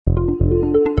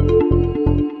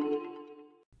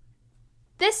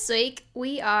This week,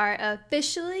 we are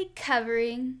officially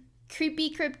covering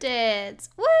creepy cryptids.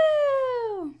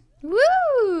 Woo!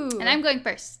 Woo! And I'm going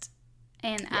first.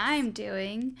 And yes. I'm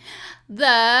doing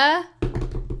the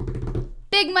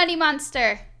Big Muddy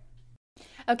Monster.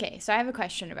 Okay, so I have a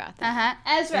question about that.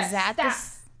 Ezra, is that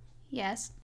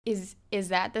yes. Is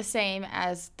that the same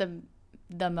as the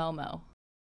Momo?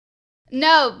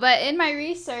 No, but in my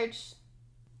research,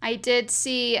 I did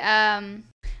see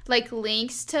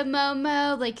links to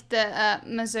Momo, like the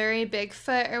Missouri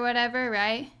Bigfoot or whatever,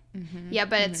 right? Mm-hmm. Yeah,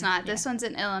 but it's not. This one's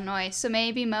in Illinois, so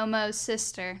maybe Momo's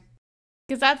sister.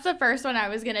 Because that's the first one I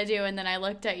was going to do, and then I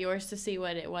looked at yours to see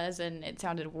what it was, and it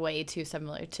sounded way too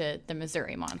similar to the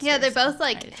Missouri monster. Yeah, they're both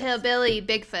hillbilly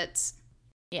Bigfoots.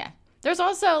 Yeah. There's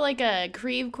also like a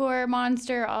Crevecore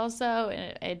monster also,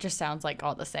 and it just sounds like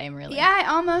all the same, really. Yeah, I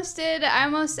almost did. I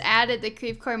almost added the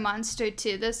Crevecore monster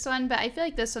to this one, but I feel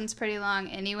like this one's pretty long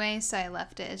anyway, so I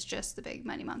left it as just the Big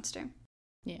Muddy Monster.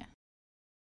 Yeah.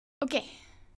 Okay.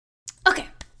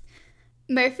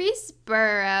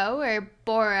 Murfreesboro, or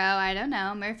Boro, I don't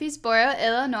know. Murfreesboro,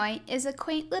 Illinois, is a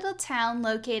quaint little town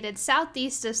located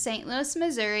southeast of St. Louis,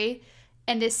 Missouri,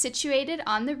 and is situated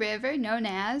on the river known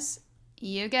as...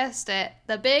 You guessed it.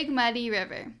 The Big Muddy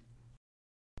River.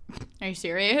 Are you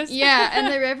serious? Yeah,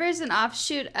 and the river is an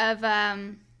offshoot of,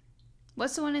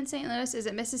 what's the one in St. Louis? Is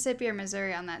it Mississippi or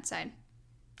Missouri on that side?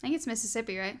 I think it's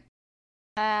Mississippi, right?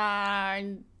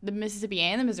 The Mississippi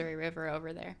and the Missouri River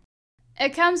over there. It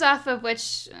comes off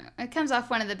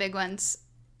one of the big ones.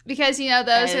 Because,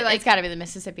 those are like... It's gotta be the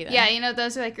Mississippi then. Yeah,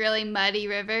 those are like really muddy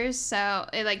rivers, so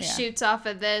it shoots off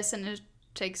of this and it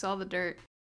takes all the dirt.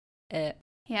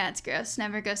 Yeah, it's gross.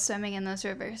 Never go swimming in those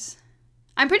rivers.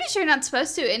 I'm pretty sure you're not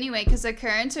supposed to anyway, because the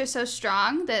currents are so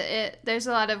strong that there's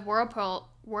a lot of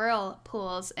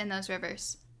whirlpools in those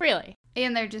rivers. Really?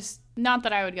 And they're just... Not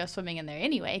that I would go swimming in there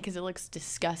anyway, because it looks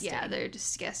disgusting. Yeah, they're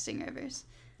disgusting rivers.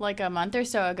 Like a month or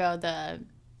so ago, the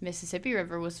Mississippi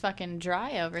River was fucking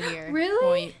dry over here.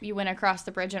 Really? When you went across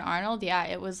the bridge in Arnold, yeah,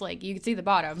 it was like, you could see the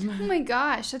bottom. Oh my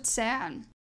gosh, that's sad.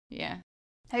 Yeah.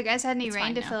 Have you guys had any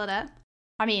rain to fill it up?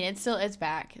 I mean, it's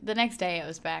back. The next day it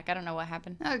was back. I don't know what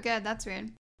happened. Oh, good. That's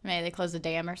weird. Maybe they closed the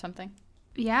dam or something.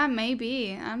 Yeah,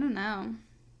 maybe. I don't know.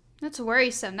 That's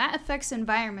worrisome. That affects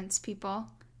environments, people.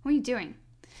 What are you doing?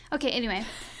 Okay, anyway.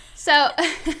 So,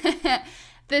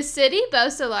 the city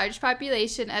boasts a large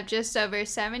population of just over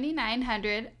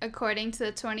 7,900, according to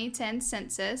the 2010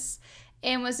 census,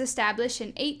 and was established in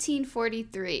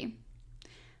 1843.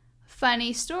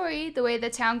 Funny story, the way the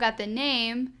town got the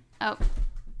name... Oh...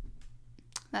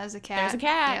 That was a cat. There's a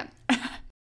cat. Yep.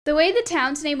 The way the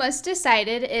town's name was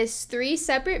decided is 3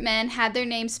 separate men had their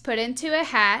names put into a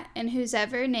hat, and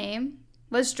whosever name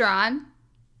was drawn,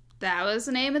 that was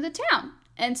the name of the town.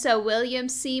 And so William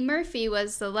C. Murphy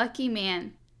was the lucky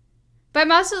man. But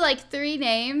I'm also like 3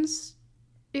 names.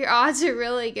 Your odds are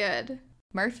really good.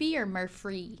 Murphy or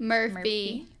Murphy?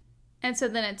 Murphy. And so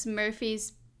then it's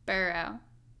Murfreesboro.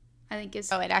 I think it's...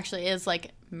 Oh, it actually is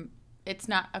like... It's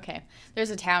not, okay. There's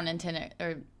a town in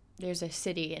there's a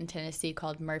city in Tennessee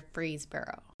called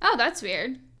Murfreesboro. Oh, that's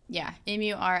weird. Yeah,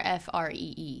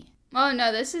 Murfree. Oh,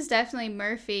 no, this is definitely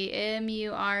Murphy.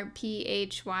 Murphy.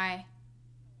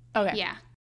 Okay. Yeah.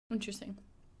 Interesting.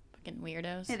 Fucking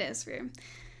weirdos. It is weird.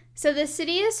 So the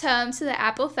city is home to the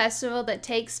Apple Festival that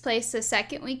takes place the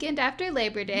second weekend after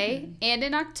Labor Day, and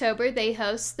in October they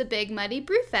host the Big Muddy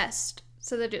Brewfest.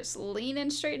 So they're just leaning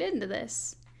straight into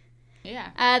this.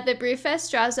 Yeah. The Brewfest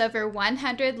draws over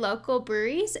 100 local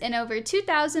breweries and over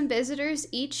 2,000 visitors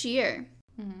each year.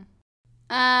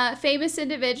 Mm-hmm. Famous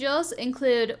individuals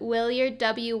include Willard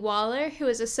W. Waller, who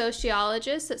is a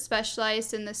sociologist that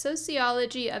specialized in the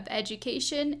sociology of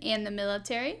education and the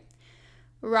military.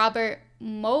 Robert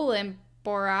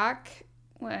Molenborock,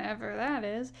 whatever that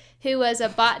is, who was a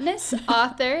botanist,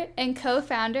 author, and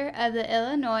co-founder of the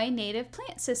Illinois Native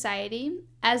Plant Society,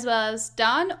 as well as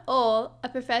Don Ohl, a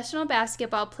professional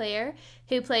basketball player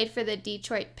who played for the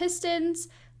Detroit Pistons,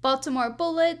 Baltimore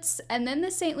Bullets, and then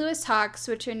the St. Louis Hawks,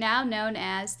 which are now known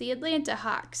as the Atlanta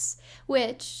Hawks,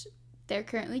 which they're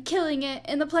currently killing it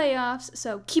in the playoffs,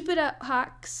 so keep it up,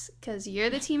 Hawks, because you're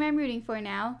the team I'm rooting for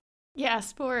now. Yeah,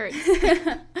 sports.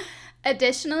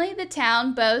 Additionally, the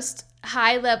town boasts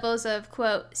high levels of,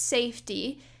 quote,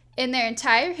 safety. In their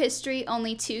entire history,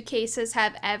 only 2 cases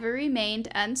have ever remained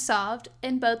unsolved,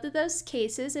 and both of those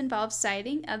cases involve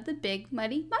sighting of the Big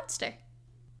Muddy Monster.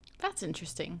 That's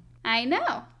interesting. I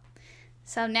know.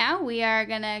 So now we are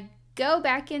going to go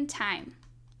back in time.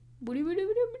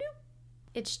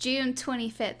 It's June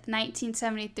 25th,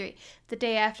 1973, the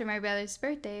day after my brother's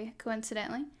birthday,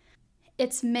 coincidentally.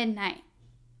 It's midnight.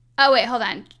 Oh, wait, hold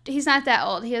on. He's not that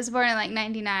old. He was born in like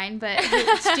 99, but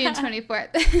it's June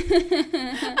 24th.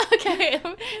 Okay.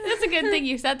 That's a good thing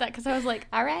you said that because I was like,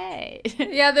 all right.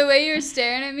 Yeah, the way you were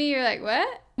staring at me, you're like,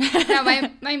 what? No,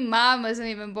 my mom wasn't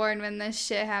even born when this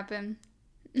shit happened.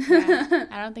 Yeah,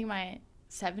 I don't think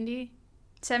 73.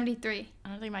 I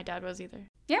don't think my dad was either.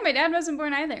 Yeah, my dad wasn't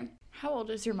born either. How old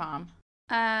is your mom?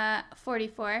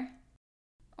 44.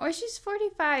 Or she's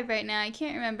 45 right now. I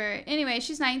can't remember. Anyway,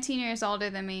 she's 19 years older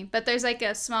than me. But there's like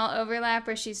a small overlap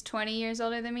where she's 20 years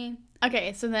older than me.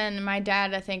 Okay, so then my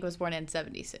dad, I think, was born in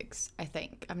 76. I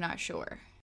think. I'm not sure.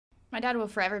 My dad will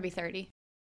forever be 30.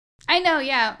 I know,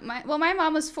 yeah. My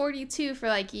mom was 42 for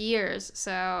like years.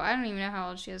 So I don't even know how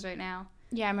old she is right now.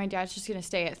 Yeah, my dad's just going to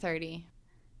stay at 30.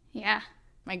 Yeah.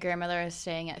 My grandmother is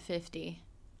staying at 50.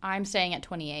 I'm staying at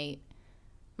 28.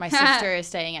 My sister is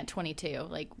staying at 22.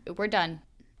 Like, we're done.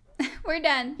 We're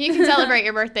done. You can celebrate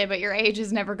your birthday, but your age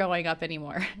is never going up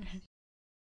anymore.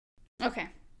 Okay.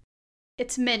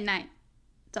 It's midnight.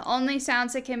 The only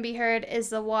sounds that can be heard is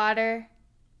the water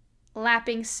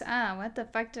lapping. Oh, what the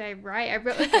fuck did I write? I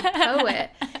wrote like a poet.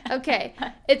 Okay.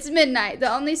 It's midnight.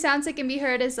 The only sounds that can be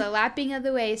heard is the lapping of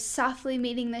the waves softly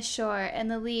meeting the shore and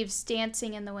the leaves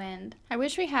dancing in the wind. I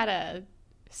wish we had a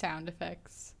sound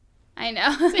effects. I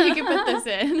know. So you can put this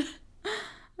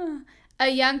in. A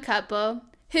young couple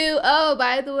who, oh,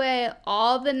 by the way,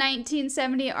 all the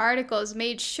 1970 articles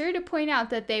made sure to point out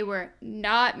that they were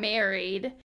not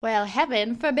married. Well,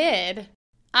 heaven forbid.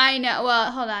 I know.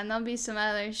 Well, hold on. There'll be some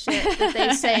other shit that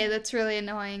they say that's really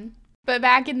annoying. But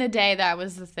back in the day, that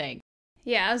was the thing.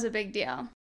 Yeah, it was a big deal.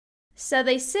 So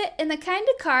they sit in the kind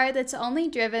of car that's only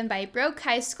driven by broke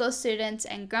high school students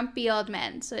and grumpy old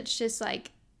men. So it's just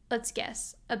like, let's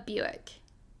guess, a Buick.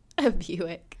 A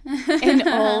Buick. An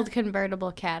old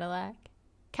convertible Cadillac.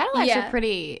 Cadillacs are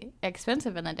pretty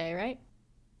expensive in the day, right?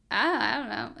 I don't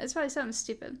know. It's probably something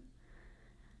stupid.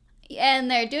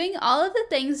 And they're doing all of the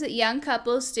things that young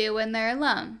couples do when they're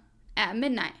alone. At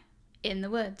midnight. In the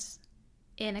woods.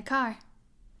 In a car.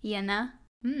 You know?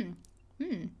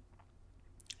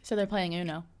 So they're playing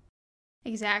Uno.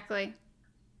 Exactly.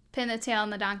 Pin the tail on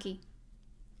the donkey.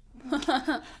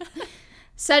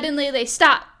 Suddenly they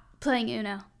stop playing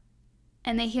Uno.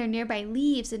 And they hear nearby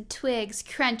leaves and twigs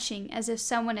crunching as if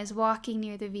someone is walking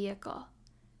near the vehicle.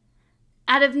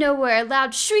 Out of nowhere, a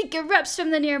loud shriek erupts from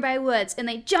the nearby woods, and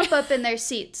they jump up in their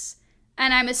seats.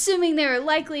 And I'm assuming they were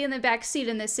likely in the back seat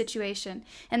in this situation,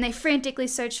 and they frantically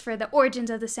search for the origins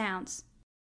of the sounds.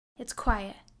 It's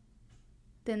quiet.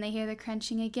 Then they hear the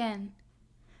crunching again.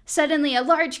 Suddenly, a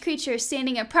large creature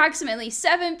standing approximately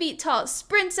 7 feet tall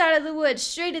sprints out of the woods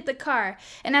straight at the car,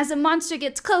 and as the monster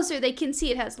gets closer, they can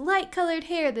see it has light-colored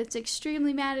hair that's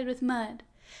extremely matted with mud.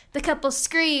 The couple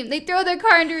scream, they throw their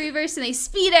car into reverse, and they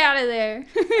speed out of there.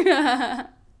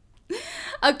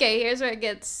 Okay, here's where it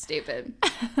gets stupid.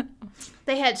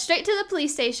 They head straight to the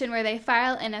police station where they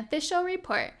file an official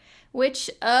report, which,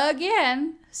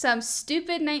 again, some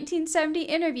stupid 1970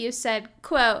 interview said,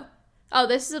 quote, oh,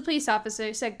 this is a police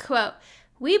officer, said, quote,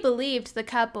 we believed the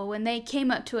couple when they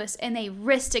came up to us and they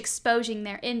risked exposing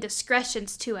their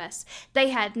indiscretions to us. They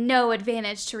had no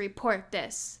advantage to report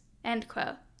this, end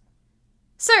quote.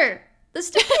 Sir, the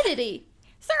stupidity.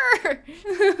 Sir.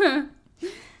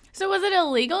 So was it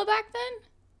illegal back then?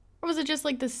 Or was it just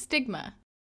like the stigma?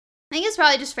 I think it's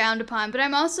probably just frowned upon, but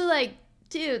I'm also like,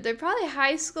 dude, they're probably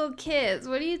high school kids.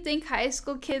 What do you think high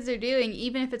school kids are doing,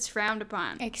 even if it's frowned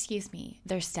upon? Excuse me,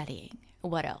 they're studying.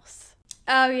 What else?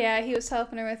 Oh, yeah, he was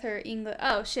helping her with her English.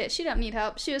 Oh, shit, she don't need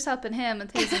help. She was helping him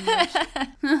with his English.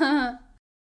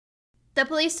 The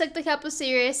police took the couple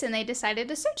serious, and they decided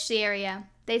to search the area.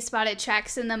 They spotted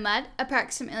tracks in the mud,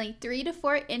 approximately 3 to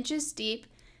 4 inches deep,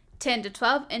 10 to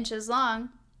 12 inches long,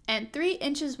 and 3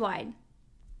 inches wide.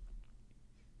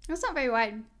 That's not very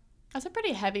wide. That's a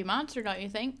pretty heavy monster, don't you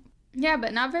think? Yeah,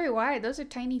 but not very wide. Those are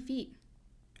tiny feet.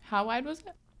 How wide was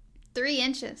it? 3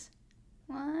 inches.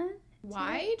 1,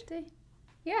 Wide? 2, 3.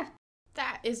 Yeah.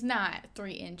 That is not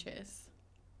 3 inches.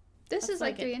 This is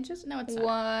like 3 inches. No, it's not.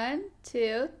 1,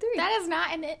 2, 3. That is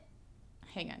not an it.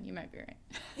 Hang on, you might be right.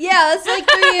 Yeah, that's like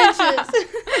 3 inches.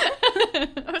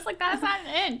 I was like, that's not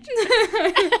an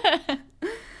inch.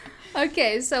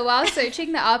 Okay, so while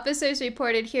searching, the officers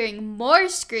reported hearing more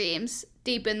screams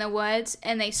deep in the woods,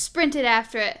 and they sprinted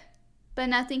after it, but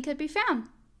nothing could be found.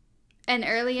 And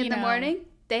early in the morning,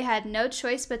 they had no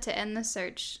choice but to end the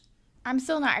search. I'm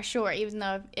still not sure, even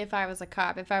though if I was a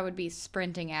cop, if I would be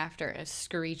sprinting after a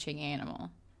screeching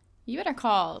animal. You better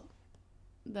call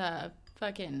the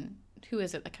fucking, who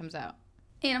is it that comes out?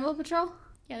 Animal Patrol?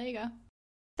 Yeah, there you go.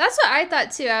 That's what I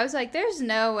thought too. I was like, there's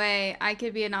no way I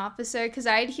could be an officer, because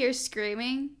I'd hear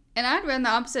screaming, And I'd run the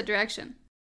opposite direction.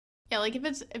 Yeah, like if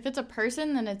it's a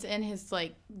person, then it's in his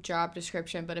like job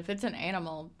description. But if it's an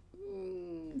animal,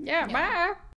 yeah,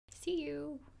 bye. See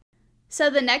you. So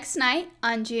the next night,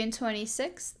 on June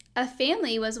 26th, a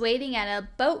family was waiting at a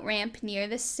boat ramp near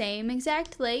the same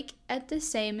exact lake at the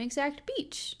same exact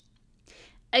beach.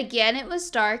 Again, it was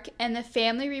dark, and the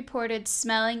family reported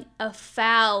smelling a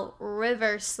foul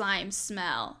river slime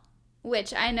smell.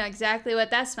 Which, I know exactly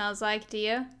what that smells like, do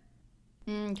you?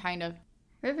 Kind of.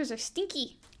 Rivers are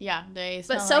stinky. Yeah, they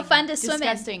smell but so like fun to swim in.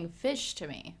 Disgusting fish to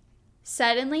me.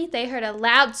 Suddenly, they heard a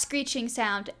loud screeching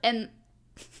sound, and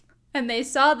they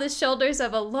saw the shoulders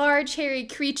of a large, hairy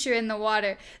creature in the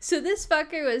water. So this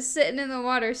fucker was sitting in the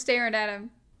water staring at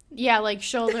him. Yeah, like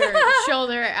shoulder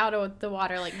out of the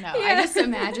water. Like, no. Yeah. I just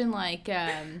imagine, like,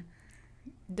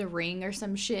 The Ring or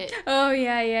some shit. Oh,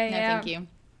 yeah. No, thank you.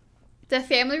 The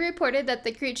family reported that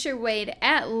the creature weighed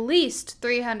at least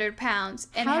 300 pounds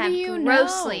and How had do you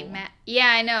grossly know? Yeah,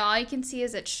 I know. All you can see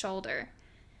is its shoulder.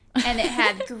 And it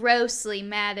had grossly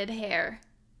matted hair.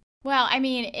 Well, I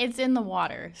mean, it's in the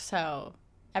water, so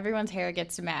everyone's hair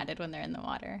gets matted when they're in the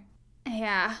water.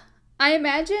 Yeah. I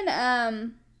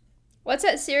imagine, what's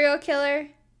that serial killer?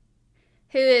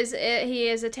 He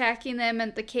is attacking them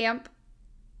at the camp?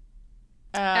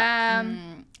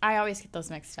 I always get those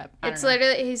mixed up. It's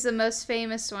literally, he's the most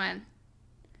famous one.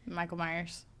 Michael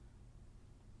Myers.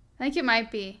 I think it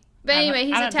might be. But anyway,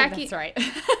 he's attacking. That's right.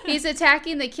 He's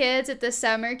attacking the kids at the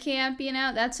summer camp, you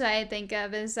know? That's what I think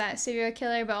of as that serial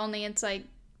killer, but only it's like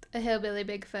a hillbilly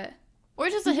Bigfoot. Or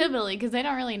just a hillbilly, because they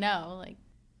don't really know. Like,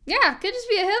 yeah, could just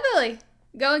be a hillbilly.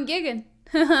 Going gigging.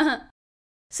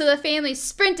 So the family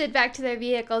sprinted back to their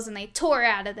vehicles and they tore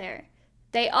out of there.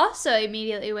 They also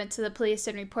immediately went to the police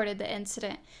and reported the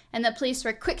incident. And the police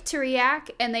were quick to react,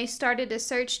 and they started a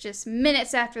search just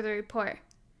minutes after the report.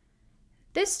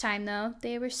 This time, though,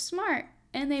 they were smart,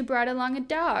 and they brought along a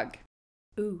dog.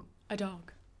 Ooh, a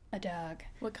dog. A dog.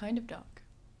 What kind of dog?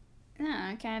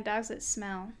 No, kind of dogs that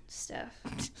smell stuff.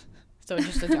 So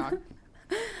just a dog.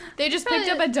 They just picked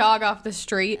up a dog off the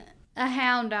street. A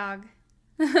hound dog.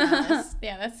 Yeah,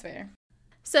 that's fair.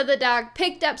 So the dog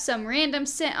picked up some random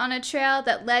scent on a trail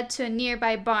that led to a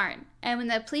nearby barn. And when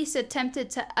the police attempted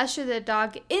to usher the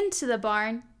dog into the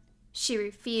barn, she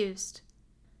refused.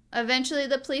 Eventually,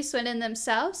 the police went in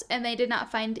themselves, and they did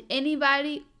not find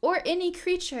anybody or any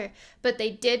creature, but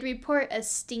they did report a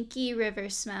stinky river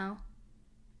smell.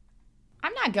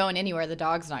 I'm not going anywhere the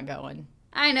dog's not going.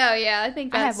 I know, yeah. I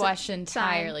think that's I have watched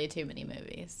entirely too many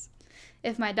movies.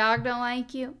 If my dog don't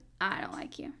like you, I don't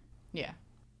like you. Yeah.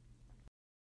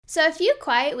 So a few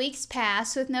quiet weeks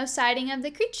passed with no sighting of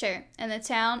the creature in the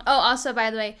town. Oh, also, by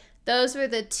the way, those were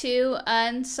the 2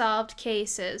 unsolved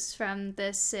cases from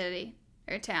this city.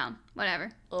 Or town,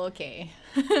 whatever. Okay.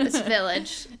 This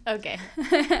village. Okay.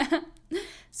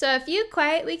 So a few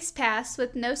quiet weeks passed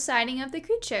with no sighting of the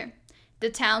creature. The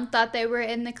town thought they were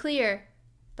in the clear.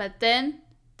 But then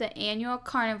the annual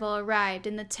carnival arrived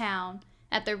in the town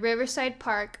at the Riverside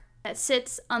Park that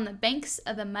sits on the banks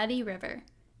of the Muddy River.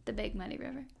 The Big Muddy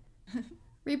River.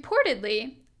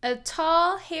 Reportedly, a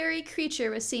tall, hairy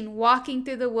creature was seen walking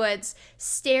through the woods,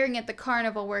 staring at the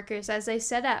carnival workers as they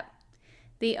set up.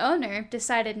 The owner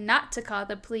decided not to call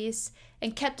the police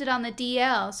and kept it on the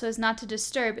DL so as not to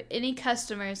disturb any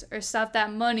customers or stop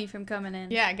that money from coming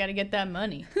in. Yeah, I gotta get that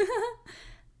money.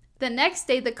 The next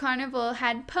day, the carnival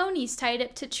had ponies tied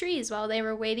up to trees while they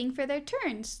were waiting for their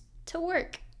turns to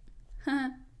work.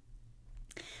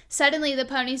 Suddenly, the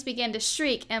ponies began to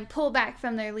shriek and pull back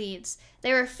from their leads.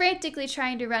 They were frantically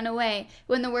trying to run away.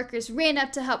 When the workers ran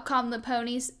up to help calm the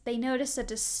ponies, they noticed a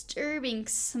disturbing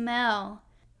smell.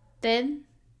 Then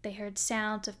they heard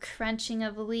sounds of crunching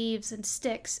of leaves and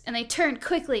sticks, and they turned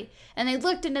quickly, and they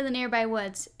looked into the nearby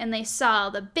woods, and they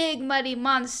saw the big muddy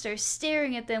monster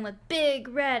staring at them with big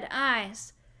red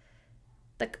eyes.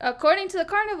 According to the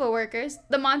carnival workers,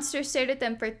 the monster stared at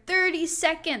them for 30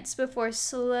 seconds before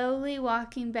slowly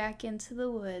walking back into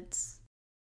the woods.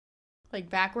 Like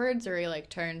backwards, or he like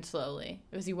turned slowly?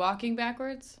 Was he walking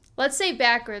backwards? Let's say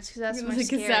backwards, because that's more scary.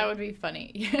 Because that would be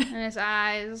funny. And his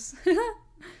eyes.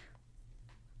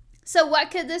 So what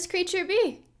could this creature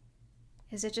be?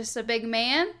 Is it just a big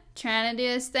man trying to do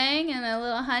his thing in a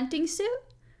little hunting suit?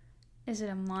 Is it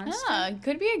a monster? Yeah, it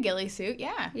could be a ghillie suit,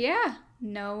 yeah. Yeah,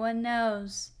 no one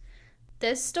knows.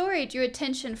 This story drew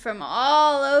attention from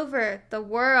all over the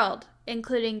world,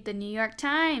 including the New York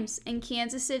Times and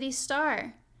Kansas City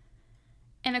Star.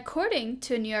 And according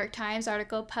to a New York Times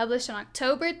article published on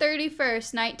October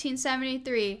 31st,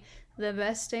 1973, the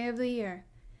best day of the year,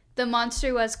 the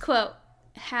monster was, quote,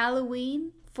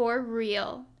 Halloween for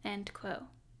real, end quote.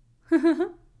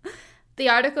 The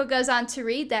article goes on to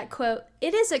read that, quote,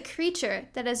 "It is a creature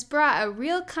that has brought a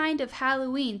real kind of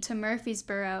Halloween to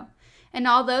Murfreesboro. And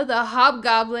although the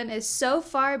hobgoblin is so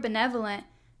far benevolent,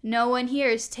 no one here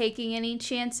is taking any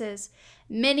chances.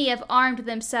 Many have armed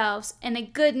themselves, and a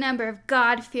good number of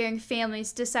God-fearing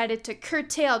families decided to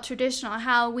curtail traditional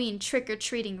Halloween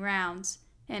trick-or-treating rounds."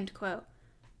 End quote.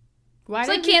 Why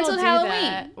so do like canceled do Halloween.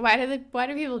 That? Why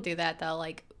do people do that though?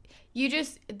 Like,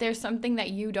 there's something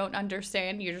that you don't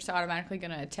understand, you're just automatically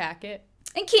gonna attack it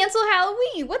and cancel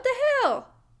Halloween. What the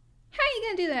hell? How are you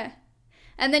gonna do that?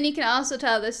 And then you can also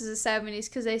tell this is the 70s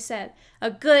because they said a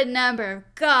good number of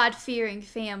God-fearing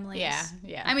families.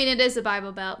 Yeah. I mean, it is the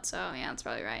Bible Belt, so yeah, that's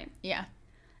probably right. Yeah.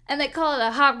 And they call it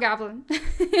a hobgoblin.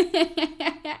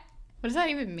 What does that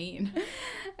even mean?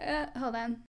 Hold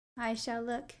on. I shall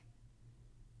look.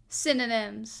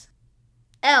 Synonyms: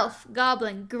 elf,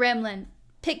 goblin, gremlin,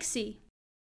 pixie.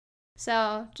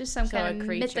 So just some kind of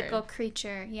mythical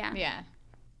creature. Yeah.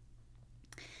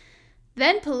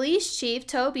 Then Police Chief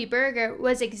Toby Berger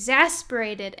was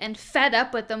exasperated and fed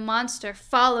up with the monster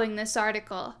following this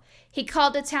article. He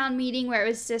called a town meeting where it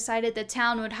was decided the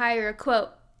town would hire a,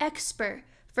 quote, expert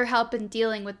for help in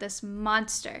dealing with this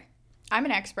monster. I'm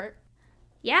an expert.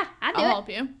 Yeah, I'll help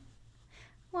you.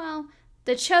 Well,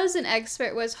 the chosen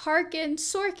expert was Harkin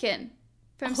Sorkin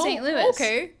from St. Louis.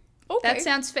 Okay. That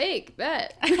sounds fake,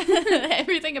 bet.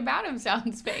 Everything about him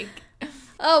sounds fake.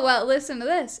 Oh, well, listen to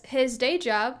this. His day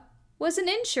job was an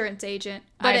insurance agent.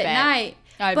 But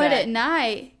at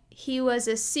night, he was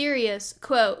a serious,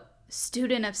 quote,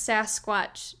 student of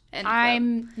Sasquatch. End quote.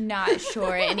 I'm not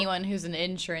sure anyone who's an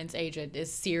insurance agent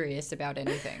is serious about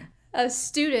anything. A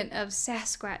student of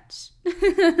Sasquatch.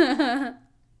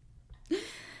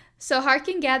 So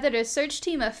Harkin gathered a search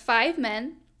team of 5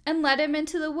 men and led him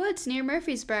into the woods near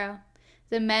Murfreesboro.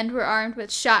 The men were armed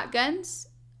with shotguns,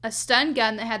 a stun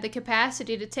gun that had the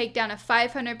capacity to take down a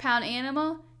 500-pound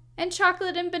animal, and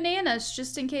chocolate and bananas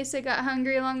just in case they got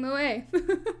hungry along the way.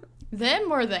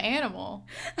 Them or the animal?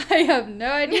 I have no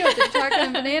idea what the chocolate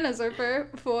and bananas are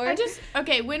for.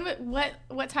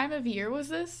 What time of year was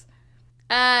this?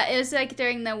 It was like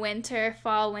during the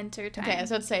fall, winter time. Okay, I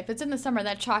was about to say, if it's in the summer,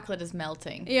 that chocolate is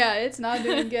melting. Yeah, it's not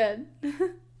doing good.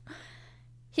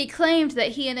 He claimed that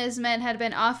he and his men had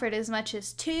been offered as much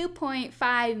as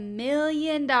 $2.5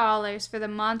 million for the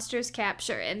monster's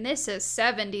capture, and this is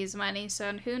 70s money,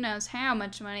 so who knows how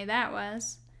much money that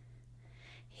was.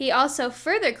 He also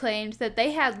further claimed that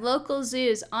they had local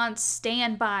zoos on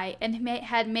standby and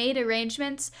had made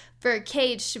arrangements for a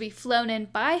cage to be flown in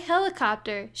by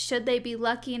helicopter should they be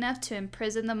lucky enough to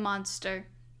imprison the monster.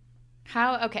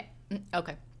 How? Okay. All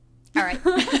right.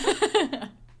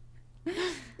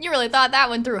 You really thought that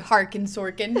one through, Harkin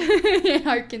Sorkin.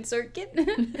 Harkin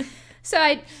Sorkin. So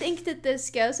I think that this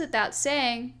goes without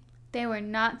saying, they were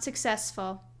not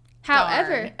successful.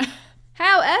 However,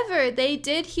 they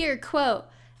did hear, quote,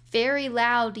 very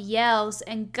loud yells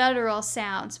and guttural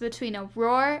sounds between a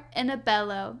roar and a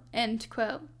bellow, end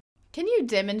quote. Can you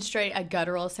demonstrate a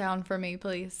guttural sound for me,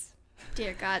 please?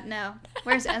 Dear God, no.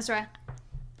 Where's Ezra?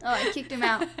 Oh, I kicked him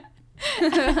out.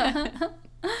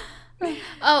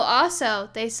 Oh, also,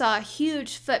 they saw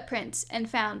huge footprints and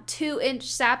found 2-inch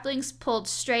saplings pulled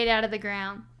straight out of the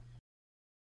ground.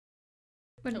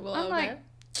 I'm like,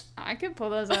 I could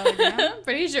pull those out of the ground. I'm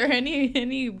pretty sure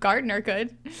any gardener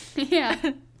could.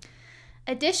 Yeah.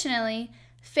 Additionally,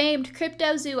 famed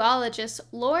cryptozoologist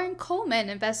Lauren Coleman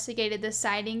investigated the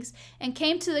sightings and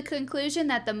came to the conclusion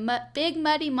that the big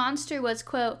muddy monster was,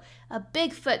 quote, a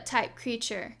Bigfoot-type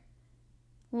creature.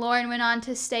 Lauren went on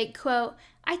to state, quote,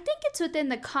 I think it's within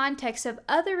the context of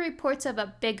other reports of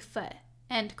a Bigfoot,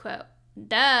 end quote.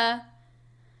 Duh.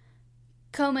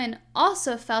 Coleman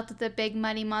also felt that the big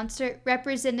muddy monster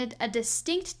represented a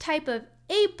distinct type of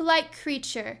ape-like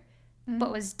creature,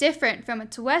 but was different from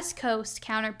its West Coast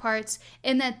counterparts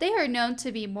in that they are known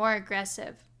to be more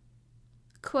aggressive.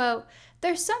 Quote,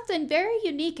 there's something very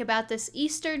unique about this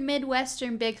eastern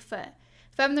Midwestern Bigfoot.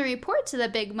 From the reports of the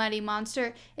big muddy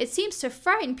monster, it seems to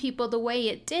frighten people the way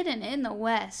it didn't in the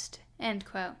West, end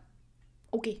quote.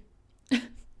 Okay.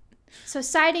 So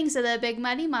sightings of the big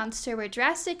muddy monster were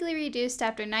drastically reduced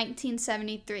after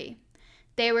 1973.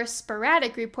 There were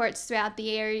sporadic reports throughout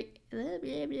the area.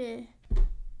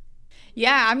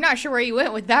 Yeah, I'm not sure where you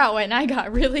went with that one. I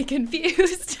got really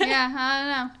confused. Yeah, I don't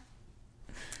know.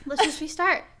 Let's just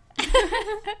restart.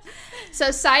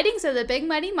 So sightings of the big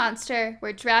muddy monster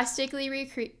were drastically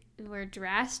reduced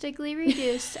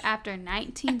after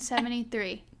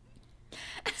 1973.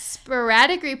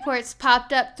 Sporadic reports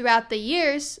popped up throughout the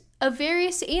years of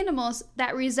various animals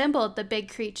that resembled the big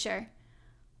creature.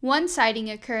 One sighting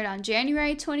occurred on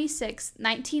January 26,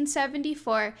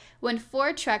 1974, when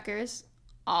 4 truckers,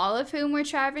 all of whom were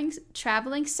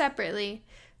traveling separately,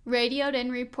 radioed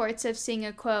in reports of seeing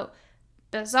a, quote,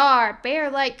 bizarre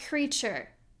bear-like creature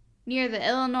near the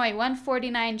Illinois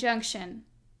 149 junction.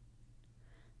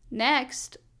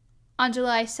 Next, on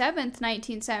July 7th,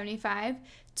 1975,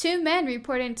 2 men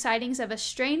reported sightings of a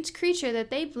strange creature that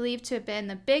they believed to have been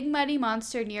the Big Muddy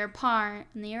Monster near a pond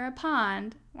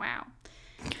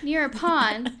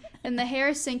in the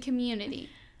Harrison community,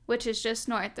 which is just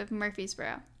north of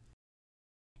Murfreesboro.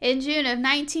 In June of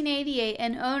 1988,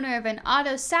 an owner of an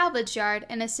auto salvage yard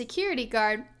and a security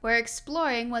guard were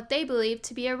exploring what they believed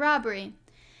to be a robbery.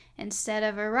 Instead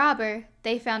of a robber,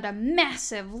 they found a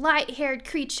massive, light-haired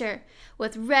creature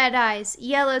with red eyes,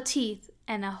 yellow teeth,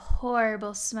 and a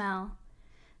horrible smell.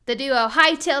 The duo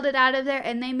hightailed it out of there,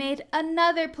 and they made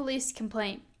another police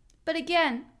complaint. But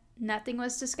again, nothing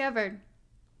was discovered.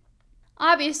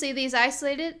 Obviously, these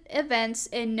isolated events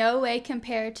in no way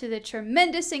compare to the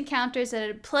tremendous encounters that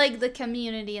had plagued the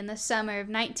community in the summer of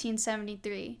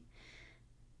 1973.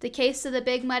 The case of the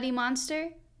Big Muddy Monster,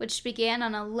 which began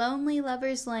on a lonely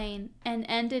lover's lane and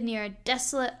ended near a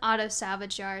desolate auto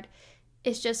salvage yard,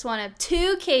 is just one of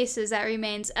 2 cases that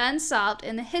remains unsolved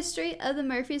in the history of the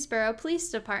Murfreesboro Police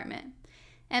Department.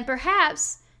 And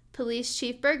perhaps Police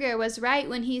Chief Berger was right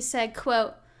when he said,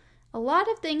 quote, a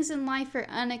lot of things in life are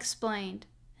unexplained,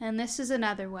 and this is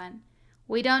another one.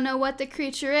 We don't know what the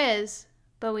creature is,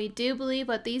 but we do believe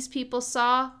what these people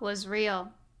saw was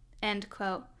real. End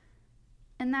quote.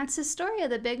 And that's the story of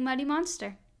the Big Muddy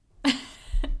Monster.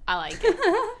 I like it.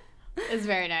 It's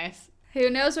very nice. Who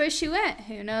knows where she went?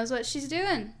 Who knows what she's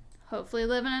doing? Hopefully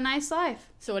living a nice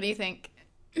life. So what do you think?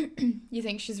 You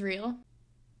think she's real?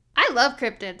 I love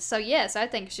cryptids, so yes, I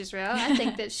think she's real. I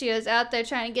think that she was out there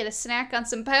trying to get a snack on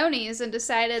some ponies and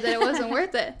decided that it wasn't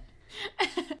worth it.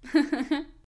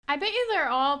 I bet you they're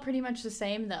all pretty much the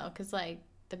same, though, because, like,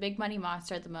 the Big Muddy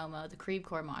Monster at the Momo, the Creve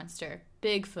Coeur Monster,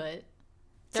 Bigfoot.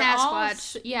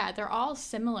 Sasquatch. They're all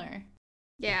similar.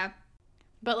 Yeah.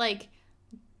 But, like,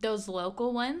 those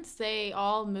local ones, they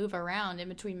all move around in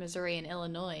between Missouri and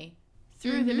Illinois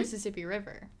through the Mississippi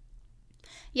River.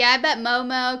 Yeah, I bet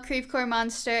Momo, Creve Coeur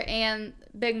Monster, and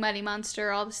Big Muddy Monster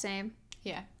are all the same.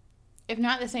 Yeah. If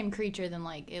not the same creature, then,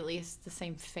 like, at least the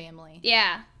same family.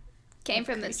 Yeah. Came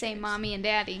from the same mommy and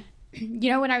daddy.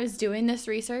 You know, when I was doing this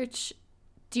research,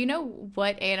 do you know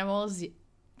what animals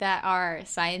that are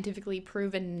scientifically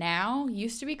proven now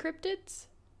used to be cryptids?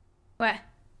 What?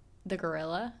 The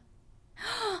gorilla.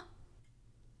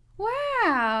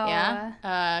 Wow.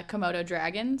 Yeah. Komodo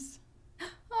dragons.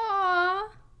 Aww.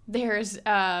 There's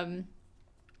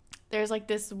like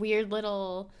this weird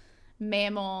little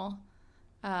mammal,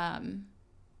 like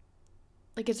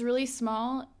it's really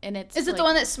small and it's. Is it the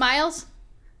one that smiles?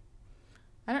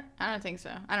 I don't think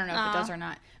so. I don't know if it does or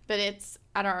not. But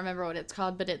I don't remember what it's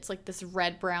called, but it's like this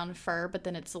red-brown fur, but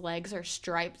then its legs are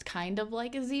striped kind of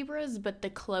like a zebra's, but the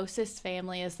closest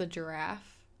family is the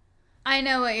giraffe. I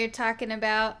know what you're talking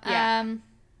about. Yeah.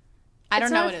 I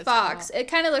don't know what it's called. Fox. It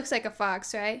kind of looks like a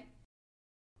fox, right?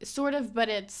 Sort of, but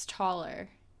it's taller.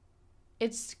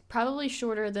 It's probably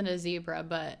shorter than a zebra,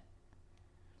 but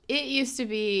it used to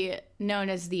be known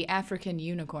as the African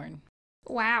unicorn.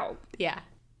 Wow. Yeah.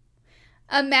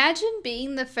 Imagine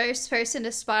being the first person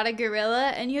to spot a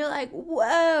gorilla and you're like,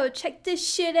 whoa, check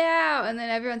this shit out. And then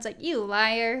everyone's like, you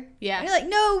liar. Yeah. And you're like,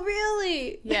 no,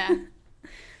 really. Yeah.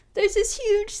 There's this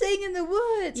huge thing in the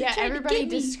woods. Yeah, everybody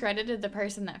discredited the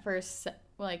person that first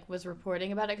was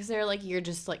reporting about it because they're like, you're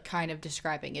just like kind of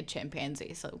describing a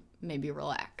chimpanzee, so maybe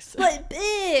relax. But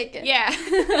big. Yeah.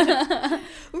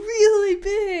 Really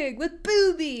big with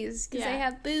boobies because they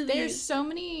have boobies. There's so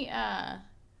many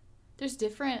there's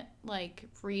different like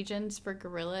regions for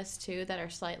gorillas too that are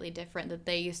slightly different that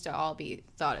they used to all be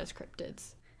thought as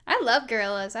cryptids. I love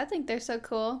gorillas. I think they're so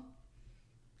cool.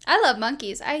 I love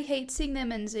monkeys. I hate seeing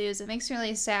them in zoos. It makes me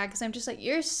really sad because I'm just like,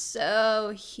 you're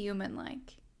so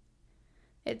human-like.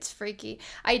 It's freaky.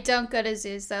 I don't go to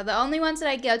zoos, though. The only ones that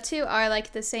I go to are,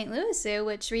 like, the St. Louis Zoo,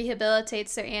 which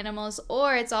rehabilitates their animals,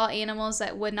 or it's all animals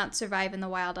that would not survive in the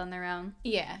wild on their own.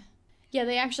 Yeah. Yeah,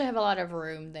 they actually have a lot of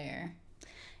room there.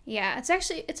 Yeah, it's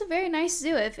a very nice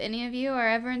zoo if any of you are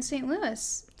ever in St.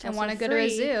 Louis and want to go to a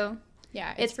zoo.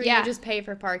 Yeah, it's free. You just pay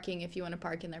for parking if you want to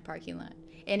park in their parking lot.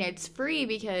 And it's free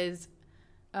because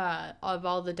of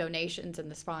all the donations and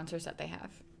the sponsors that they have.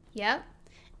 Yep.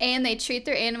 And they treat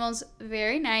their animals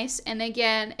very nice. And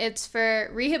again, it's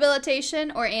for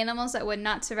rehabilitation or animals that would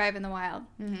not survive in the wild.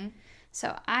 Mm-hmm.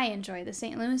 So I enjoy the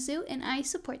St. Louis Zoo and I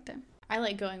support them. I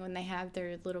like going when they have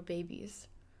their little babies.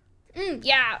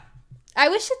 Yeah. I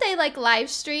wish that they like live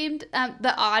streamed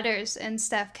the otters and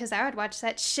stuff, because I would watch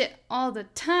that shit all the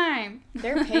time.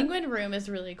 Their penguin room is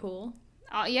really cool.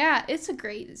 Oh yeah, it's a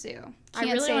great zoo. I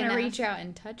really want to reach out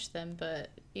and touch them, but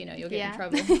you'll get in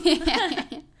trouble.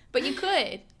 But you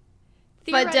could.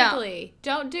 Theoretically, but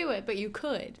don't do it, but you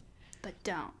could. But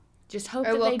don't. Just hope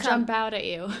that they jump out at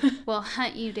you. We'll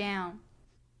hunt you down.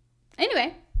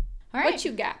 Anyway, all right. What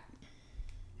you got?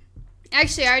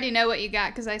 Actually, I already know what you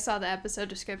got because I saw the episode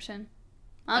description.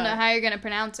 I don't know how you're going to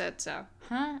pronounce it, so.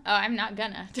 Huh? Oh, I'm not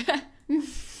gonna.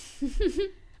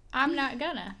 I'm not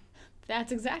gonna.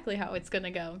 That's exactly how it's going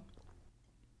to go.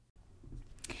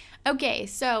 Okay,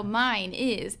 so mine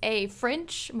is a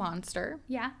French monster.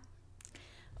 Yeah.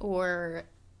 Or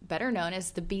better known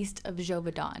as the Beast of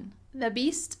Gevaudan. The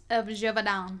Beast of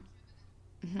Gevaudan.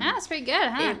 Mm-hmm. Ah, that's pretty good,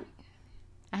 huh?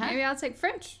 Maybe I'll take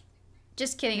French.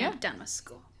 Just kidding, yeah. I'm done with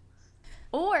school.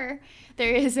 Or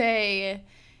there is a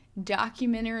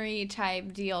documentary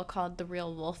type deal called The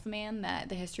Real Wolfman that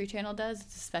the History Channel does.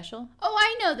 It's a special. Oh,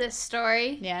 I know this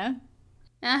story. Yeah?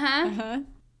 Uh-huh.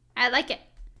 I like it.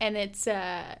 And it's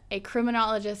a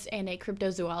criminologist and a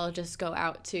cryptozoologist go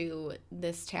out to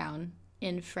this town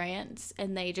in France,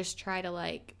 and they just try to,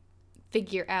 like,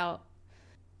 figure out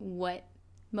what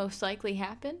most likely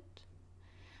happened.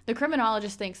 The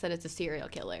criminologist thinks that it's a serial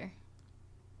killer.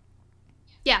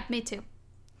 Yeah, me too.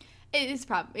 It is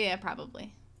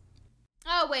probably.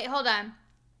 Oh, wait, hold on.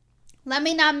 Let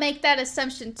me not make that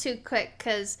assumption too quick,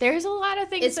 because there's a lot of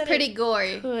things it's pretty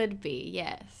gory. Could be,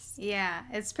 yes. Yeah,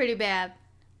 it's pretty bad.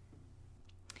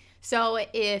 So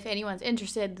if anyone's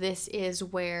interested, this is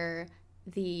where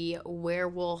the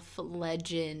werewolf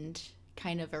legend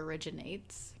kind of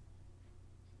originates.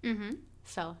 Mm-hmm.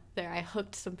 So there, I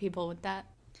hooked some people with that.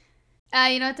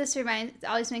 You know what this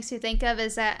always makes me think of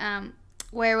is that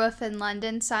Werewolf in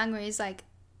London song where he's like,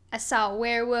 I saw a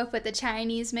werewolf with a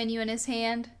Chinese menu in his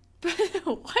hand.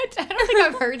 What? I don't think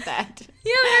I've heard that.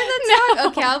 You haven't heard that song?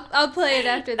 Okay, I'll play it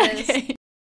after this. Okay.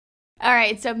 All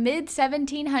right, so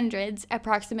mid-1700s,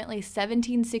 approximately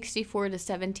 1764 to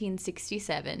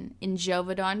 1767, in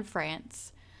Gevaudan,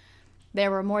 France,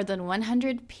 there were more than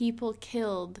 100 people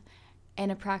killed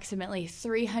and approximately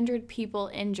 300 people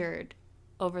injured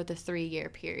over the 3-year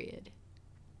period.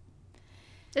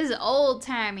 This is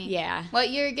old-timey. Yeah. What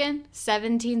year again?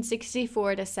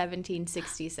 1764 to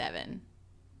 1767.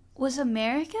 Was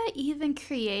America even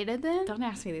created then? Don't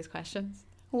ask me these questions.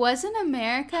 Wasn't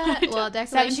America, well,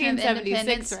 Declaration of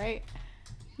Independence, right?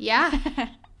 Yeah.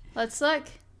 Let's look.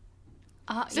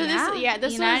 So yeah.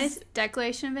 this United was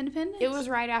Declaration of Independence. It was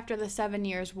right after the 7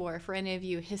 Years' War. For any of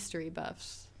you history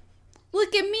buffs,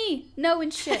 look at me knowing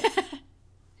shit.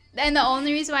 And the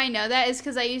only reason why I know that is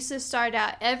because I used to start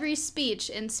out every speech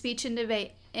in Speech and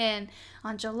Debate on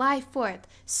July 4th,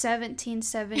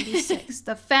 1776,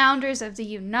 the founders of the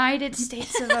United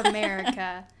States of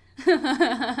America.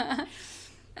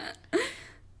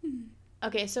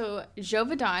 Okay, so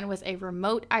Gevaudan was a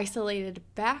remote, isolated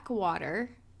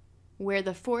backwater where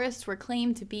the forests were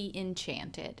claimed to be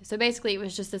enchanted. So basically, it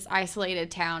was just this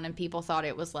isolated town, and people thought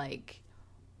it was like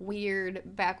weird,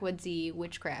 backwoodsy,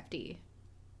 witchcrafty.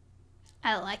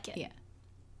 I like it. Yeah.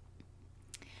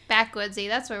 Backwoodsy,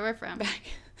 that's where we're from.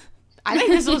 I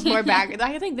think this was more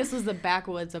I think this was the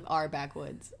backwoods of our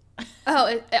backwoods.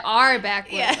 Oh, our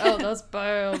backwoods. Yeah. Oh, those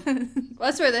boom.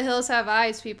 That's where the hills have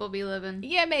eyes people be living.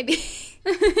 Yeah, maybe.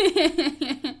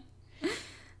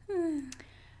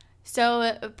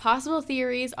 So, possible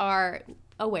theories are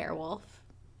a werewolf,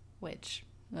 which,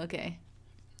 okay.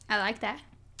 I like that.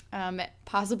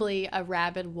 Possibly a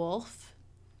rabid wolf.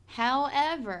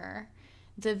 However,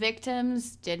 the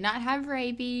victims did not have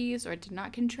rabies or did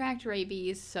not contract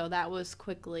rabies, so that was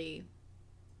quickly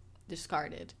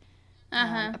discarded.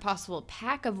 A possible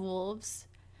pack of wolves,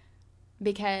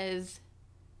 because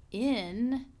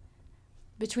between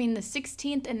the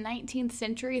 16th and 19th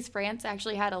centuries, France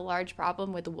actually had a large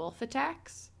problem with wolf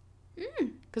attacks.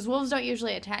 Because wolves don't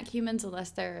usually attack humans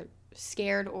unless they're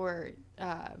scared or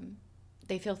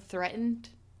they feel threatened,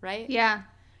 right? Yeah.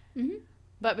 Mm-hmm.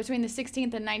 But between the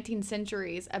 16th and 19th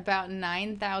centuries, about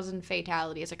 9,000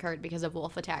 fatalities occurred because of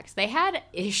wolf attacks. They had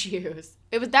issues.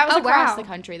 That was across the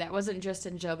country. That wasn't just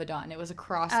in Gevaudan. It was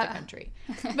across the country.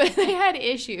 But they had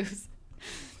issues.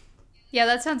 Yeah,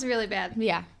 that sounds really bad.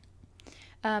 Yeah.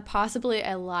 Possibly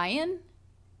a lion.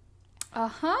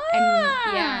 Uh-huh.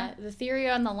 And yeah, the theory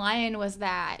on the lion was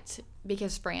that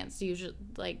because France usually,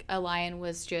 like, a lion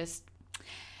was just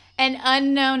an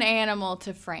unknown animal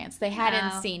to France. They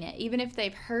hadn't seen it. Even if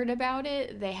they've heard about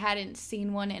it, they hadn't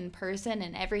seen one in person,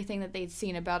 and everything that they'd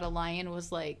seen about a lion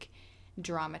was, like,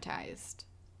 dramatized.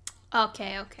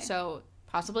 Okay. So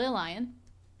possibly a lion.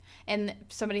 And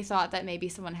somebody thought that maybe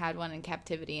someone had one in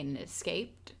captivity and it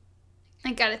escaped.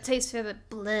 I got a taste for the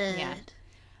blood.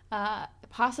 Yeah.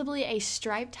 Possibly a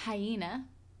striped hyena.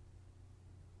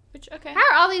 Which, okay. How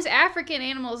are all these African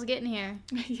animals getting here?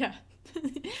 Yeah.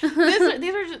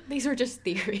 These were just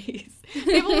theories.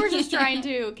 People were just trying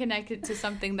to connect it to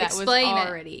something that was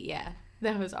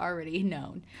already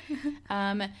known.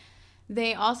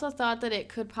 They also thought that it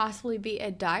could possibly be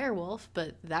a dire wolf,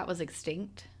 but that was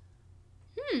extinct.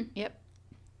 Yep.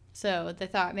 So they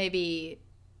thought maybe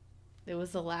it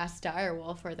was the last dire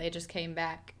wolf, or they just came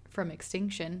back from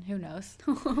extinction. Who knows?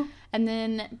 And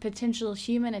then potential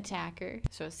human attacker,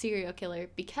 so a serial killer,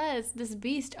 because this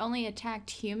beast only attacked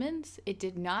humans. It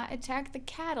did not attack the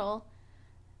cattle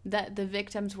that the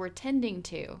victims were tending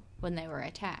to when they were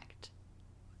attacked.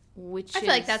 I feel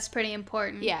like that's pretty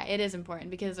important. Yeah, it is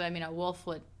important because, I mean, a wolf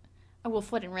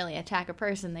wouldn't really attack a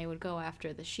person. They would go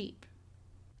after the sheep.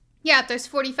 Yeah, if there's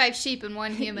 45 sheep and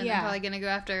one human, they're probably going to go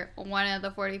after one of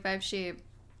the 45 sheep.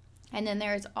 And then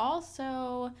there's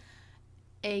also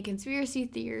a conspiracy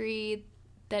theory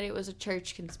that it was a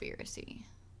church conspiracy.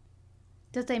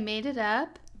 That they made it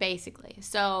up? Basically.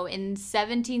 So in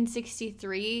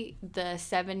 1763, the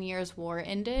 7 Years' War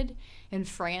ended, and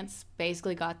France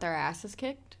basically got their asses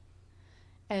kicked.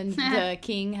 And the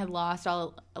king had lost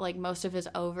most of his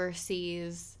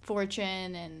overseas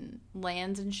fortune and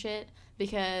lands and shit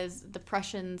because the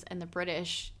Prussians and the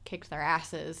British kicked their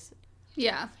asses.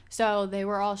 Yeah. So they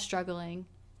were all struggling.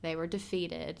 They were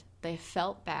defeated. They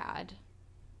felt bad.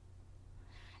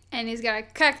 And he's got to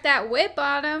crack that whip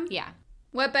on him. Yeah.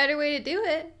 What better way to do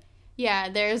it? Yeah,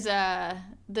 there's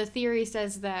the theory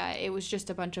says that it was just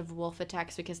a bunch of wolf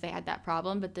attacks because they had that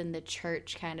problem, but then the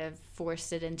church kind of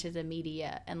forced it into the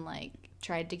media and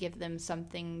tried to give them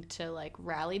something to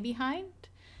rally behind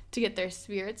to get their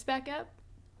spirits back up.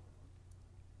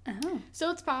 Oh.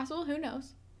 So it's possible, who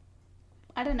knows?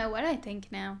 I don't know what I think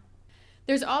now.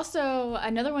 There's also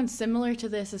another one similar to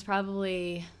this, is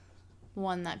probably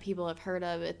one that people have heard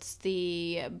of. It's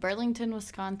the Burlington,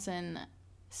 Wisconsin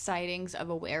sightings of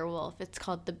a werewolf. It's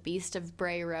called the Beast of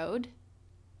Bray Road.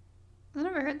 I've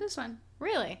never heard this one.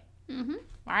 Really? Mm-hmm.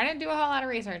 I didn't do a whole lot of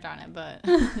research on it, but...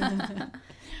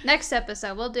 Next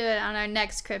episode, we'll do it on our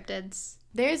next Cryptids.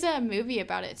 There's a movie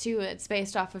about it, too. It's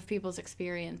based off of people's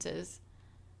experiences.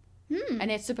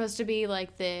 And it's supposed to be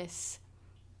this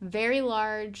very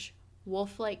large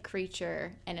wolf-like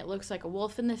creature, and it looks like a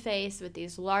wolf in the face with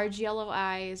these large yellow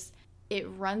eyes. It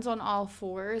runs on all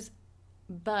fours,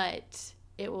 but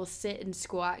it will sit and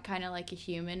squat kind of like a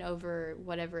human over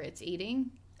whatever it's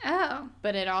eating. Oh.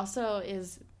 But it also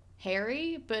is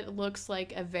hairy, but looks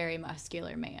like a very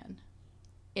muscular man.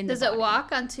 Does it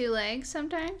walk on two legs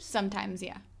sometimes? Sometimes,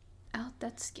 yeah. Oh,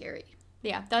 that's scary.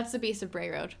 Yeah, that's the Beast of Bray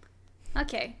Road.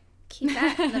 Okay. Keep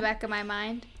that in the back of my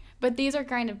mind. But these are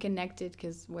kind of connected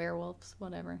because werewolves,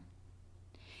 whatever.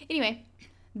 Anyway,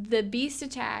 the beast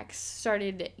attacks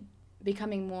started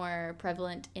becoming more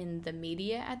prevalent in the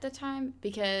media at the time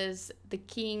because the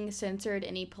king censored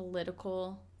any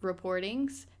political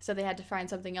reportings, so they had to find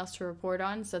something else to report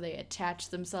on, so they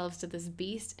attached themselves to this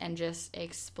beast and just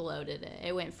exploded it.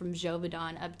 It went from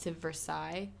Gevaudan up to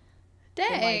Versailles.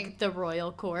 Dang. In, the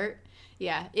royal court.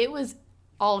 Yeah, it was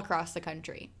all across the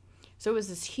country. So it was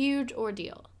this huge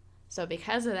ordeal. So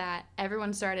because of that,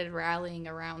 everyone started rallying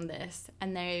around this,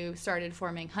 and they started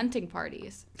forming hunting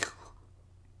parties.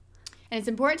 And it's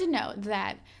important to note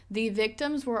that the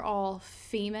victims were all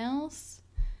females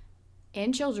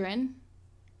and children,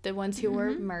 the ones who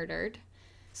were murdered.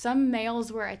 Some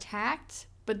males were attacked,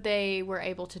 but they were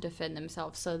able to defend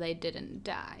themselves, so they didn't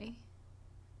die.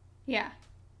 Yeah.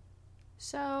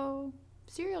 So,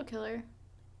 serial killer.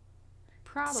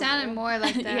 Probably. Sounded more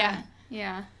like that. Yeah.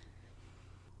 Yeah.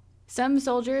 Some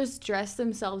soldiers dressed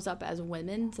themselves up as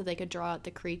women so they could draw out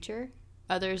the creature.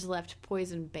 Others left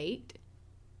poison bait.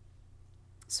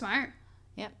 Smart.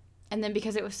 Yep. And then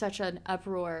because it was such an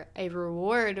uproar, a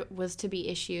reward was to be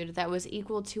issued that was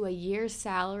equal to a year's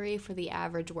salary for the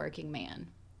average working man.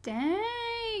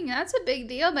 Dang, that's a big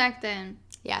deal back then.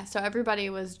 Yeah, so everybody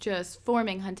was just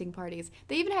forming hunting parties.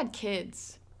 They even had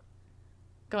kids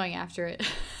going after it.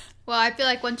 Well, I feel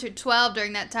like once you're 12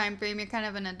 during that time frame, you're kind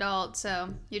of an adult,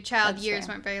 so your child years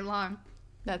weren't very long.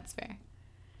 That's fair.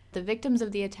 The victims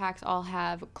of the attacks all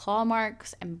have claw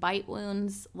marks and bite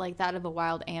wounds like that of a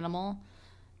wild animal.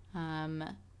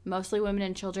 Mostly women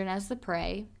and children as the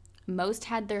prey. Most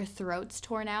had their throats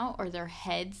torn out or their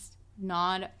heads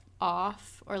gnawed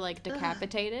off or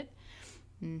decapitated.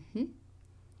 Mm-hmm.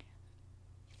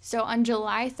 So on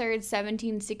July 3rd,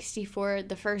 1764,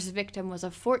 the first victim was a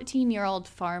 14-year-old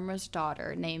farmer's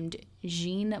daughter named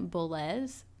Jean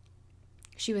Boulez.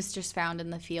 She was just found in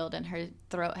the field, and her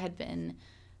throat had been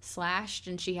slashed,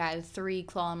 and she had 3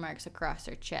 claw marks across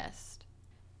her chest.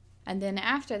 And then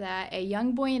after that, a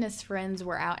young boy and his friends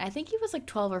were out. I think he was like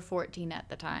 12 or 14 at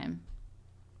the time.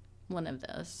 One of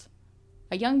those.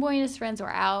 A young boy and his friends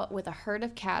were out with a herd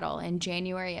of cattle in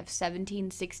January of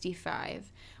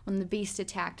 1765 when the beast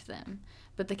attacked them.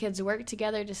 But the kids worked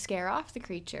together to scare off the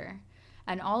creature.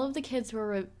 And all of the kids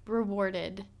were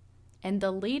rewarded. And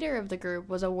the leader of the group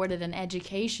was awarded an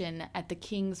education at the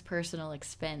king's personal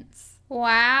expense.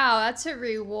 Wow, that's a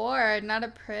reward, not a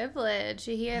privilege.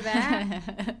 You hear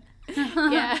that?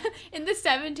 Yeah, in the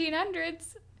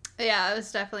 1700s. Yeah, it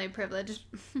was definitely a privilege.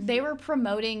 They were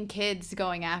promoting kids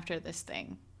going after this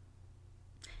thing.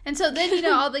 And so then,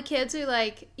 all the kids are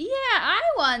like, yeah, I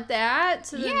want that.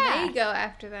 So then they go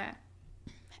after that.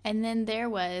 And then there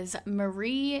was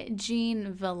Marie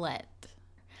Jean Villette.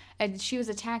 And she was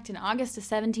attacked in August of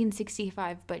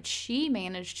 1765, but she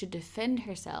managed to defend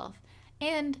herself.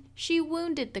 And she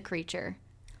wounded the creature.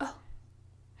 Oh,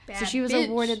 bad So she was bitch.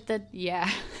 awarded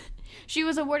She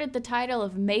was awarded the title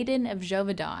of Maiden of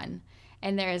Gevaudan,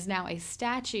 and there is now a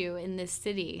statue in this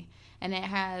city, and it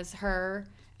has her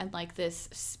and like this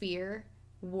spear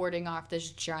warding off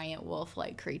this giant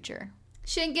wolf-like creature.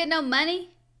 She didn't get no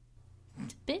money?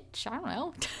 Bitch, I don't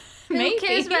know. Who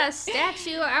cares about a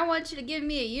statue? I want you to give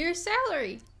me a year's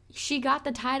salary. She got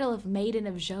the title of Maiden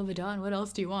of Gevaudan. What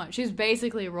else do you want? She's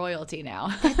basically royalty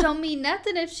now. That don't mean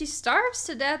nothing if she starves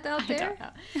to death out there.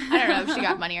 I don't know if she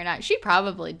got money or not. She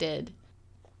probably did.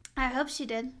 I hope she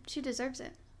did. She deserves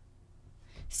it.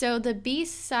 So the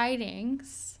beast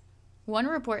sightings, one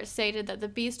report stated that the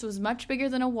beast was much bigger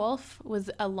than a wolf, with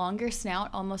a longer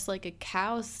snout, almost like a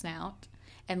cow's snout,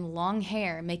 and long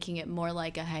hair, making it more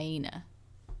like a hyena.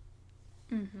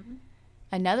 Mm-hmm.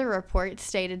 Another report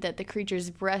stated that the creature's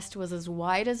breast was as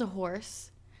wide as a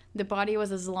horse, the body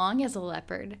was as long as a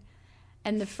leopard,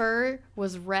 and the fur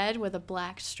was red with a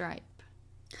black stripe.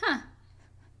 Huh.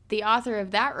 The author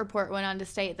of that report went on to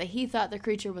state that he thought the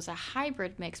creature was a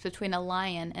hybrid mix between a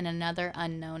lion and another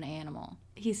unknown animal.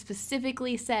 He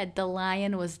specifically said the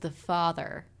lion was the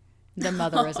father. The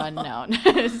mother is unknown.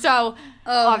 So,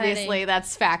 obviously, honey.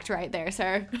 That's fact right there,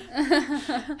 sir.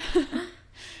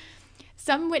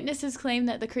 Some witnesses claim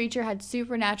that the creature had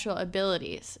supernatural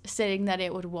abilities, stating that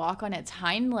it would walk on its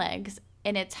hind legs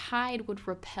and its hide would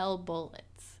repel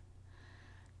bullets.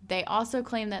 They also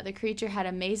claim that the creature had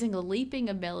amazing leaping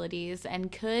abilities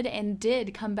and could and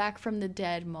did come back from the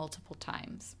dead multiple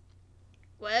times.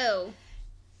 Whoa.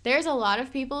 There's a lot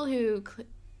of people who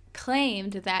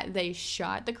claimed that they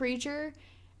shot the creature,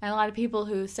 and a lot of people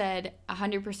who said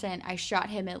 100% I shot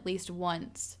him at least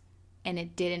once and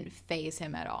it didn't faze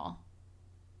him at all.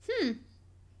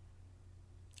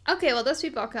 Okay, well, those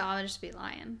people could all just be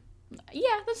lying.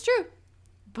 Yeah, that's true.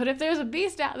 But if there's a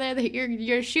beast out there that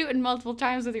you're shooting multiple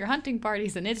times with your hunting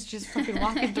parties and it's just fucking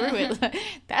walking through it,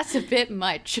 that's a bit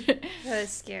much. That is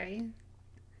scary.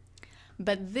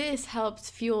 But this helps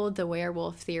fuel the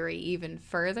werewolf theory even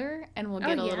further, and we'll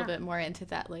get a little bit more into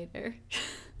that later.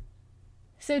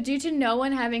 So due to no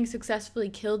one having successfully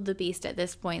killed the beast at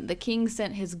this point, the king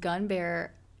sent his gun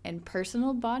bearer and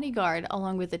personal bodyguard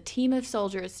along with a team of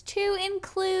soldiers to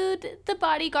include the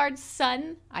bodyguard's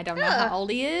son. I don't know how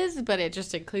old he is, but it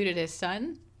just included his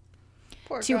son.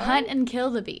 Poor to guy. hunt and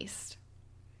kill the beast.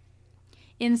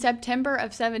 In September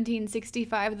of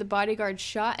 1765, the bodyguard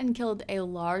shot and killed a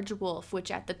large wolf, which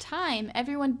at the time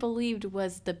everyone believed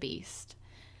was the beast.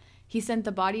 He sent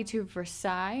the body to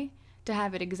Versailles to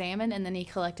have it examined, and then he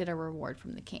collected a reward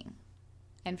from the king.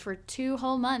 And for 2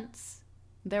 whole months,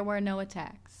 there were no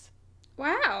attacks.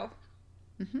 Wow.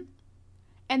 Mm-hmm.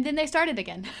 And then they started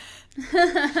again.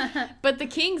 But the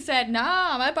king said,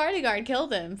 nah, my bodyguard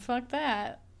killed him. Fuck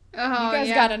that. Oh, You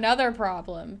guys got another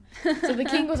problem. So the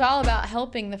king was all about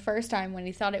helping the first time when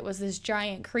he thought it was this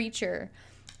giant creature.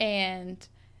 And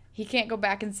he can't go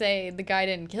back and say the guy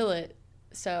didn't kill it.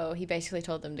 So he basically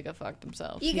told them to go fuck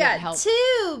themselves. You got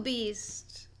 2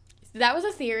 beasts. That was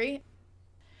a theory.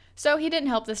 So he didn't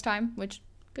help this time, which,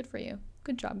 good for you.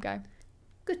 Good job, guy.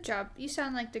 Good job. You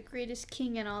sound like the greatest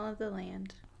king in all of the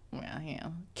land. Well, yeah.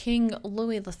 King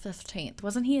Louis the 15th.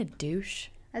 Wasn't he a douche?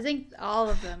 I think all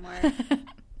of them were.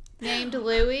 Named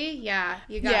Louis? Yeah,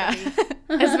 you gotta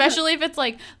be. Especially if it's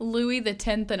like Louis the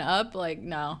 10th and up. Like,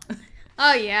 no.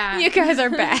 Oh, yeah. You guys are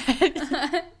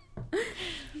bad.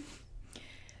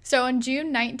 So on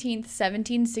June 19th,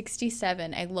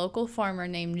 1767, a local farmer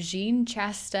named Jean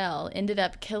Chastel ended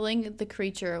up killing the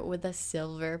creature with a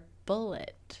silver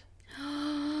bullet.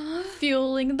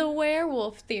 Fueling the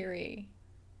werewolf theory.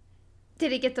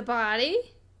 Did he get the body?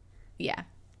 Yeah.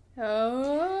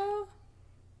 Oh.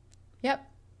 Yep.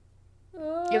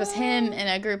 It was him and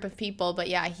a group of people, but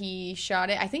yeah, he shot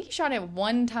it. I think he shot it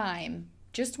one time.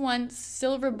 Just once.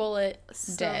 Silver bullet, dead.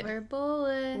 Silver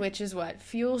bullet. Which is what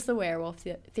fuels the werewolf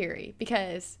theory.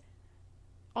 Because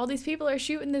all these people are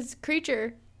shooting this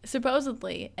creature,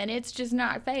 supposedly, and it's just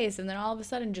not phased. And then all of a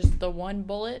sudden, just the one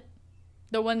bullet,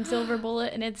 the one silver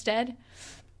bullet, and it's dead.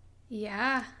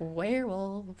 Yeah.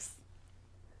 Werewolves.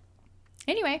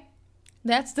 Anyway,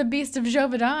 that's the Beast of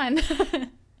Gevaudan.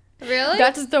 Really?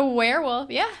 That's the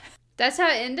werewolf. Yeah. That's how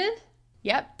it ended?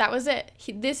 Yep, that was it.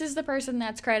 This is the person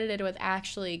that's credited with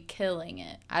actually killing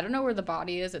it. I don't know where the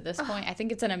body is at this point. I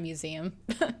think it's in a museum.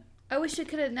 I wish I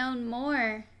could have known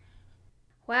more.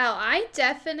 Wow, I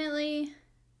definitely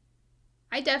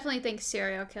think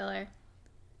serial killer.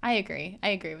 I agree. I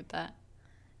agree with that.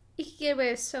 You could get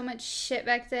away with so much shit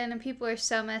back then, and people are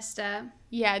so messed up.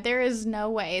 Yeah, there is no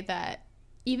way that,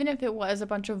 even if it was a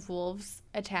bunch of wolves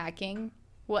attacking,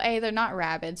 well, A, they're not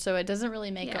rabid, so it doesn't really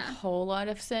make a whole lot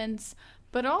of sense.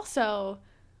 But also,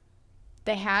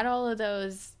 they had all of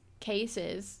those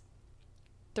cases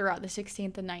throughout the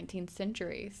 16th and 19th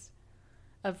centuries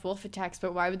of wolf attacks,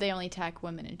 but why would they only attack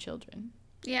women and children?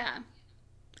 Yeah.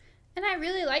 And I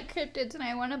really like cryptids, and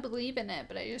I want to believe in it,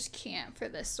 but I just can't for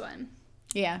this one.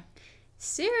 Yeah.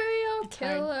 Serial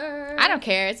killer. Hard. I don't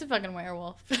care. It's a fucking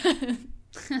werewolf.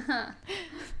 That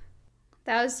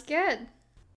was good.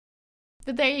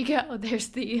 But there you go. There's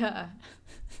the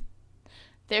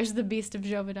Beast of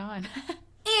Gevaudan.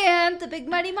 And the big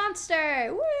muddy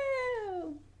monster.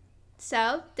 Woo!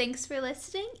 So, thanks for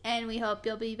listening, and we hope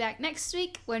you'll be back next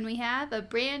week when we have a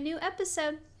brand new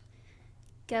episode.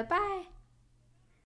 Goodbye.